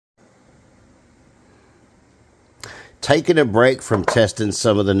taking a break from testing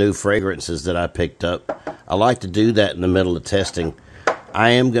some of the new fragrances that I picked up. I like to do that in the middle of testing.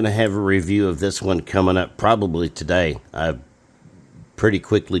 I am going to have a review of this one coming up probably today. I've pretty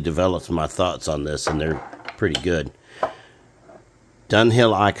quickly developed my thoughts on this, and they're pretty good.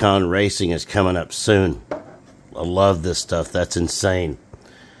 Dunhill Icon Racing is coming up soon. I love this stuff. That's insane.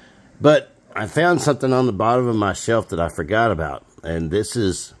 But I found something on the bottom of my shelf that I forgot about, and this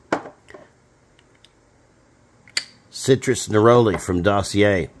is Citrus Neroli from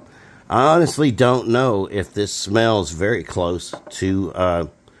Dossier. I honestly don't know if this smells very close to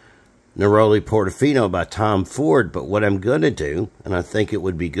Neroli Portofino by Tom Ford, but what I'm going to do, and I think it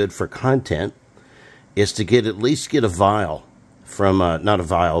would be good for content, is to at least get a vial from, not a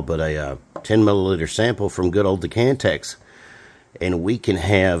vial, but a 10 milliliter sample from good old Decantex, and we can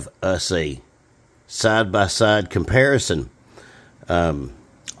have us a side-by-side comparison.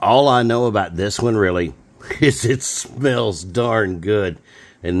 All I know about this one, really, is it smells darn good,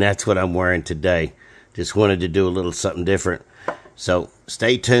 and that's what I'm wearing today. Just wanted to do a little something different. So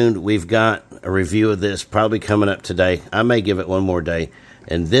stay tuned. We've got a review of this probably coming up today. I may give it one more day.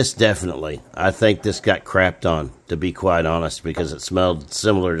 And this definitely, I think this got crapped on, to be quite honest, because it smelled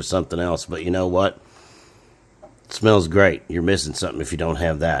similar to something else. But you know what? It smells great. You're missing something if you don't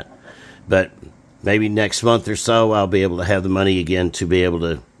have that. But maybe next month or so, I'll be able to have the money again to be able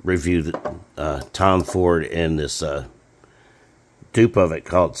to review the Tom Ford and this dupe of it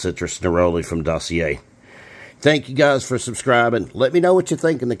called Citrus Neroli from Dossier. Thank you guys for subscribing. Let me know what you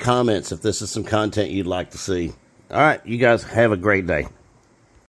think in the comments if this is some content you'd like to see. All right, you guys have a great day.